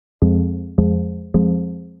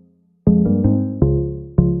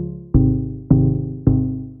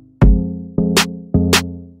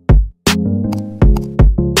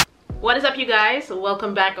guys,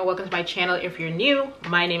 welcome back or welcome to my channel. If you're new,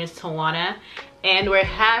 my name is Tawana and we're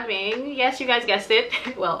having, yes, you guys guessed it,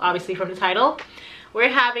 well, obviously from the title, we're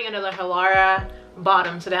having another Halara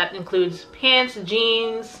bottom. So that includes pants,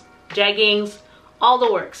 jeans, jeggings, all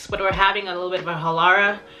the works. But we're having a little bit of a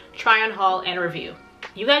Halara try on haul and review.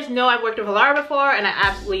 You guys know I've worked with Halara before and I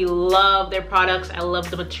absolutely love their products. I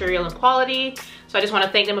love the material and quality. So I just want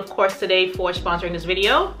to thank them, of course, today for sponsoring this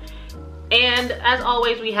video. And as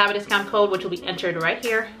always, we have a discount code which will be entered right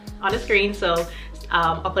here on the screen. So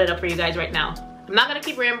I'll put it up for you guys right now. I'm not gonna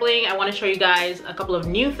keep rambling. I want to show you guys a couple of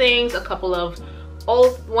new things, a couple of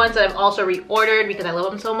old ones that I've also reordered because I love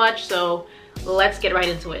them so much. So let's get right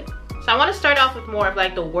into it. So I want to start off with more of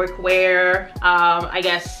like the workwear, I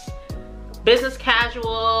guess business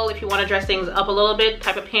casual, if you want to dress things up a little bit,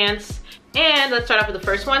 type of pants. And let's start off with the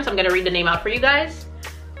first one. So I'm gonna read the name out for you guys.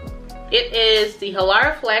 It is the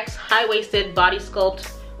Halara Flex high-waisted body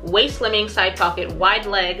sculpt, waist slimming, side pocket, wide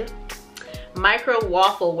leg, micro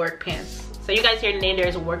waffle work pants. So you guys hear the name, there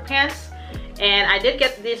is work pants. And I did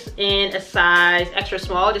get this in a size extra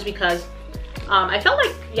small just because I felt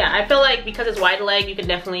like because it's wide leg, you can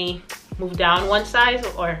definitely move down one size,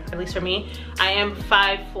 or at least for me. I am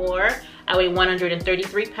 5'4", I weigh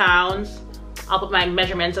 133 pounds. I'll put my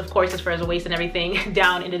measurements, of course, as far as the waist and everything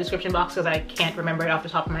down in the description box because I can't remember it off the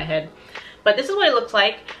top of my head. But this is what it looks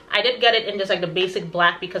like. I did get it in just like the basic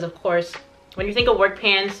black because, of course, when you think of work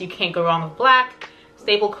pants, you can't go wrong with black.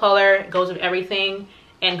 Staple color, goes with everything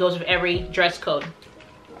and goes with every dress code.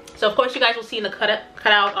 So, of course, you guys will see in the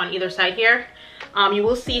cutout on either side here. You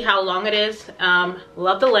will see how long it is.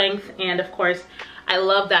 Love the length, and of course, I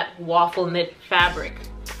love that waffle knit fabric.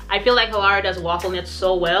 I feel like Halara does waffle knits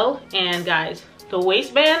so well, and guys, the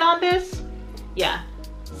waistband on this, yeah,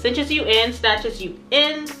 cinches you in, snatches you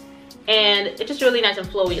in, and it's just really nice and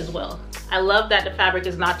flowy as well. I love that the fabric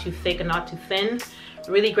is not too thick and not too thin.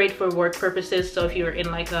 Really great for work purposes, so if you're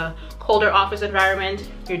in like a colder office environment,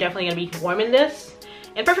 you're definitely gonna be warm in this.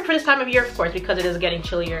 And perfect for this time of year, of course, because it is getting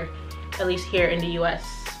chillier, at least here in the US.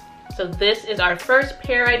 So this is our first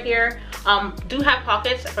pair right here. Do have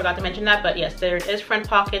pockets, I forgot to mention that, but yes, there is front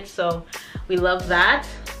pockets, so we love that.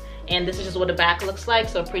 And this is just what the back looks like,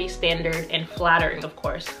 so pretty standard and flattering, of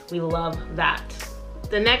course. We love that.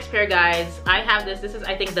 The next pair, guys, I have this. This is,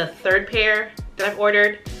 I think, the third pair that I've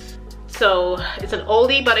ordered. So it's an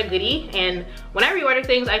oldie but a goodie, and when I reorder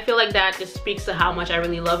things, I feel like that just speaks to how much I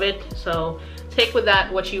really love it. So take with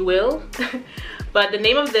that what you will. But the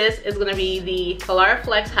name of this is gonna be the Halara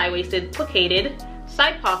Flex high-waisted plicated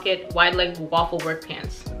side pocket wide leg waffle work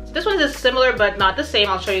pants. So this one is similar but not the same.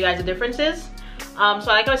 I'll show you guys the differences. So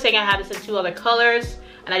like I was saying, I have this in two other colors,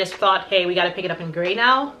 and I just thought, hey, we gotta pick it up in gray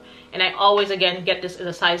now. And I always, again, get this in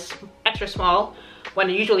a size extra small, when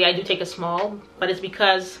usually I do take a small, but it's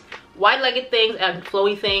because wide-legged things and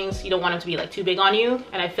flowy things, you don't want them to be like too big on you.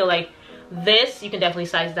 And I feel like this, you can definitely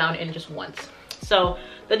size down in just once. So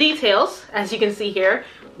the details, as you can see here,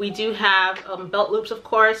 we do have belt loops, of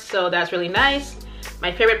course, so that's really nice.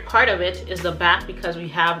 My favorite part of it is the back because we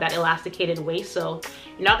have that elasticated waist, so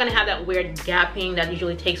you're not gonna have that weird gapping that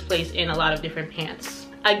usually takes place in a lot of different pants.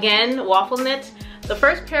 Again, waffle knit. The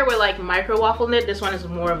first pair were like micro waffle knit. This one is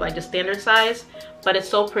more of like the standard size, but it's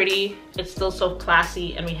so pretty. It's still so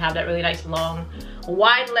classy, and we have that really nice long,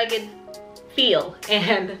 wide-legged feel.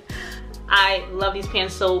 And I love these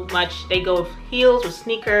pants so much. They go with heels, with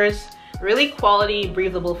sneakers, really quality,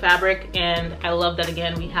 breathable fabric, and I love that,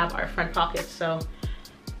 again, we have our front pockets. So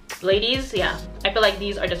ladies, yeah, I feel like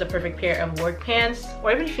these are just a perfect pair of work pants,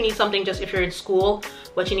 or even if you need something just if you're in school,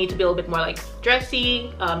 but you need to be a little bit more like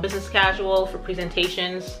dressy, business casual for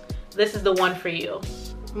presentations, this is the one for you.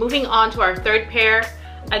 Moving on to our third pair.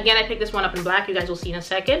 Again, I picked this one up in black. You guys will see in a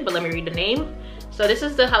second, but let me read the name. So this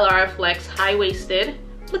is the Halara Flex high-waisted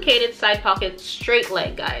plicated side pocket straight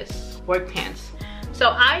leg, guys, work pants.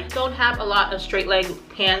 So I don't have a lot of straight leg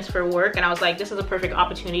pants for work, and I was like, this is a perfect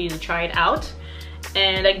opportunity to try it out.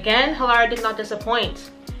 And again, Halara did not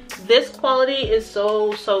disappoint. This quality is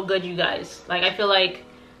so good, you guys. Like, I feel like,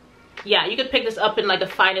 yeah, you could pick this up in like the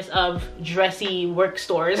finest of dressy work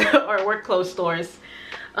stores or work clothes stores.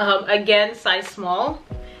 Again, size small,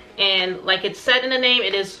 and like it said in the name,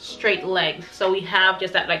 it is straight leg. So we have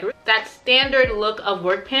just that like that standard look of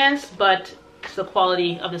work pants, but it's the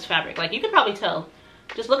quality of this fabric. Like, you can probably tell.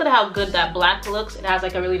 Just look at how good that black looks. It has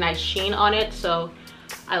like a really nice sheen on it, so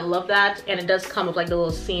I love that. And it does come with like the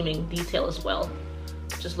little seaming detail as well.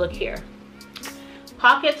 Just look here.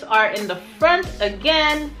 Pockets are in the front.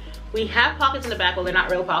 Again, we have pockets in the back. Well, they're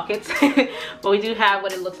not real pockets, but we do have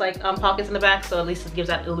what it looks like pockets in the back, so at least it gives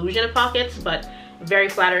that illusion of pockets, but very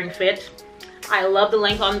flattering fit. I love the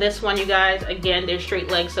length on this one, you guys. Again, they're straight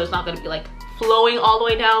legs, so it's not gonna be like flowing all the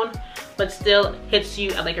way down, but still hits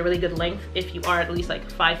you at like a really good length if you are at least like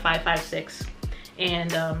 5'5", 5'6".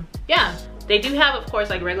 And yeah, they do have, of course,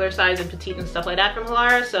 like regular size and petite and stuff like that from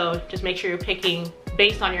Halara, so just make sure you're picking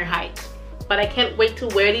based on your height. But I can't wait to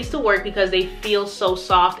wear these to work because they feel so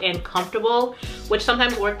soft and comfortable, which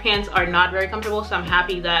sometimes work pants are not very comfortable, so I'm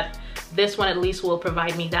happy that this one at least will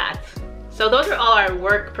provide me that. So those are all our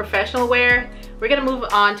work professional wear. We're gonna move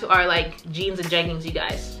on to our like jeans and jeggings, you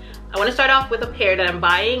guys. I wanna start off with a pair that I'm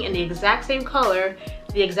buying in the exact same color,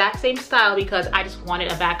 the exact same style, because I just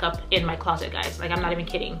wanted a backup in my closet, guys. Like, I'm not even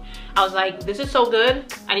kidding. I was like, this is so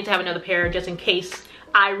good, I need to have another pair just in case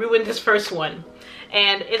I ruined this first one.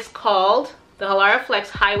 And it's called the Halara Flex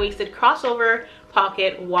High-Waisted Crossover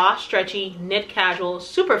Pocket Wash Stretchy Knit Casual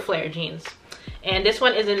Super Flare Jeans. And this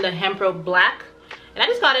one is in the Hemp Black. And I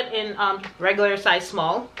just got it in regular size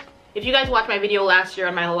small. If you guys watched my video last year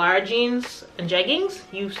on my Halara jeans and jeggings,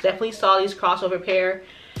 you definitely saw these crossover pair.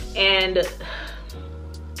 And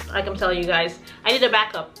like I'm telling you guys, I need a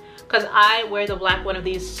backup because I wear the black one of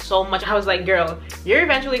these so much. I was like, girl, you're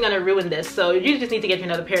eventually gonna ruin this, so you just need to get you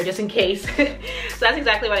another pair just in case. So that's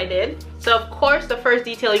exactly what I did. So of course, the first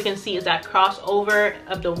detail you can see is that crossover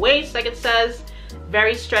of the waist, like it says,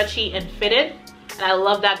 very stretchy and fitted. And I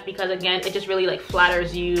love that because again, it just really like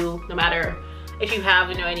flatters you no matter if you have,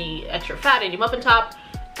 you know, any extra fat in your muffin top,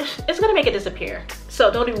 it's gonna make it disappear. So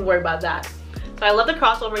don't even worry about that. So I love the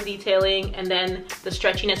crossover detailing and then the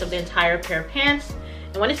stretchiness of the entire pair of pants.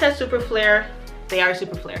 And when it says super flare, they are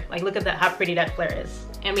super flare. Like, look at that, how pretty that flare is.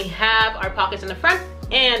 And we have our pockets in the front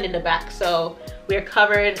and in the back. So we're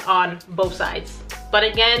covered on both sides. But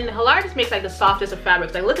again, Halara just makes like the softest of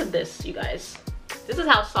fabrics. Like, look at this, you guys. This is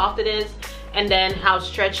how soft it is. And then how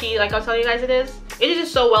stretchy, like I was telling you guys, it is. It is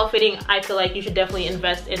just so well fitting. I feel like you should definitely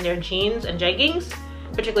invest in their jeans and jeggings,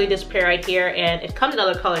 particularly this pair right here. And it comes in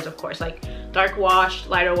other colors, of course, like dark wash,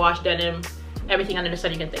 lighter wash, denim, everything under the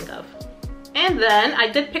sun you can think of. And then I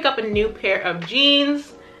did pick up a new pair of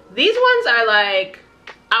jeans. These ones are like,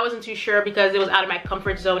 I wasn't too sure because it was out of my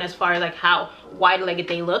comfort zone as far as like how wide-legged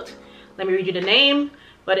they looked. Let me read you the name,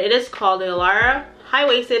 but it is called the Halara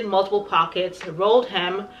High-Waisted Multiple Pockets Rolled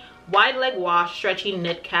Hem Wide Leg Wash Stretchy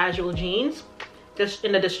Knit Casual Jeans, just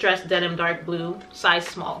in the distressed denim dark blue, size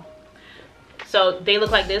small. So they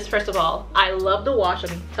look like this. First of all, I love the wash.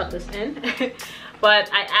 Let me tuck this in.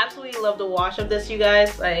 But I absolutely love the wash of this, you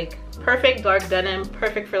guys. Like, perfect dark denim,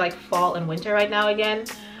 perfect for like fall and winter right now again.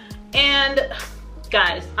 And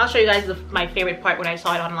guys, I'll show you guys my favorite part when I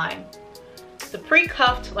saw it online. The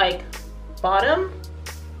pre-cuffed like bottom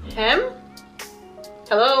hem.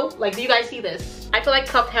 Hello, like, do you guys see this? I feel like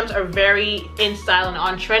cuffed hems are very in style and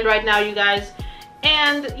on trend right now, you guys.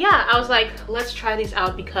 And yeah, I was like, let's try these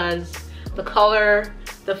out because the color,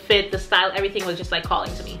 the fit, the style, everything was just like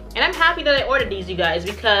calling to me. And I'm happy that I ordered these, you guys,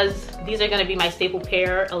 because these are gonna be my staple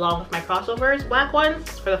pair along with my crossovers, black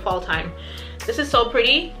ones, for the fall time. This is so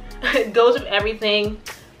pretty. It goes with everything.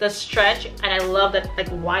 The stretch, and I love that like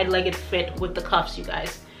wide-legged fit with the cuffs, you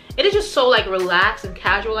guys. It is just so like relaxed and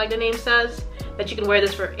casual, like the name says, that you can wear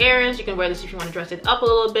this for errands. You can wear this if you want to dress it up a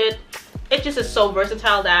little bit. It just is so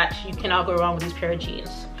versatile that you cannot go wrong with these pair of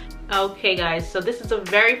jeans. Okay guys, so this is the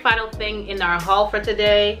very final thing in our haul for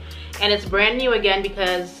today, and it's brand new again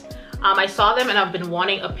because I saw them and I've been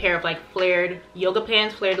wanting a pair of like flared yoga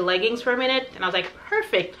pants, flared leggings for a minute, and I was like,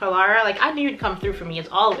 perfect, Halara, like I knew you'd come through for me as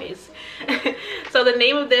always. So the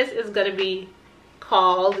name of this is gonna be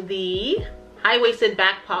called the High-Waisted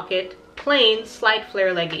Back Pocket Plain Slight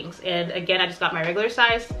Flare Leggings. And again, I just got my regular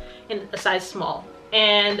size in a size small.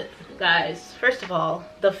 And guys, first of all,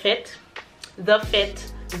 the fit. I've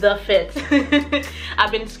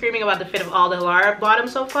been screaming about the fit of all the Halara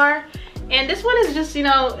bottoms so far, and this one is just, you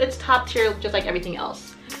know, it's top tier just like everything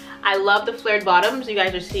else. I love the flared bottoms. You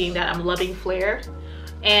guys are seeing that I'm loving flare,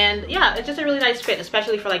 and yeah, it's just a really nice fit,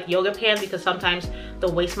 especially for like yoga pants, because sometimes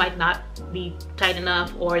the waist might not be tight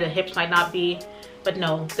enough or the hips might not be, but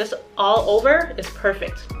no, this all over is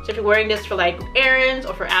perfect. So if you're wearing this for like errands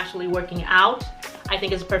or for actually working out, I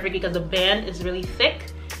think it's perfect because the band is really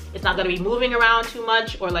thick. It's not gonna be moving around too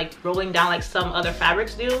much or like rolling down like some other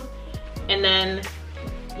fabrics do. And then,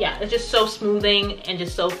 yeah, it's just so smoothing and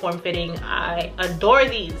just so form-fitting. I adore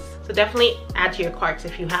these. So definitely add to your carts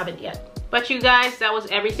if you haven't yet. But you guys, that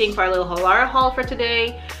was everything for our little Halara haul for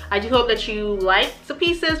today. I do hope that you liked the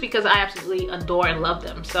pieces because I absolutely adore and love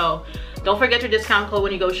them. So don't forget your discount code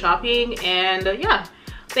when you go shopping. And yeah,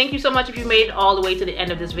 thank you so much if you made it all the way to the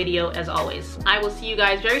end of this video as always. I will see you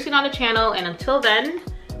guys very soon on the channel, and until then,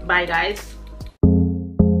 bye guys.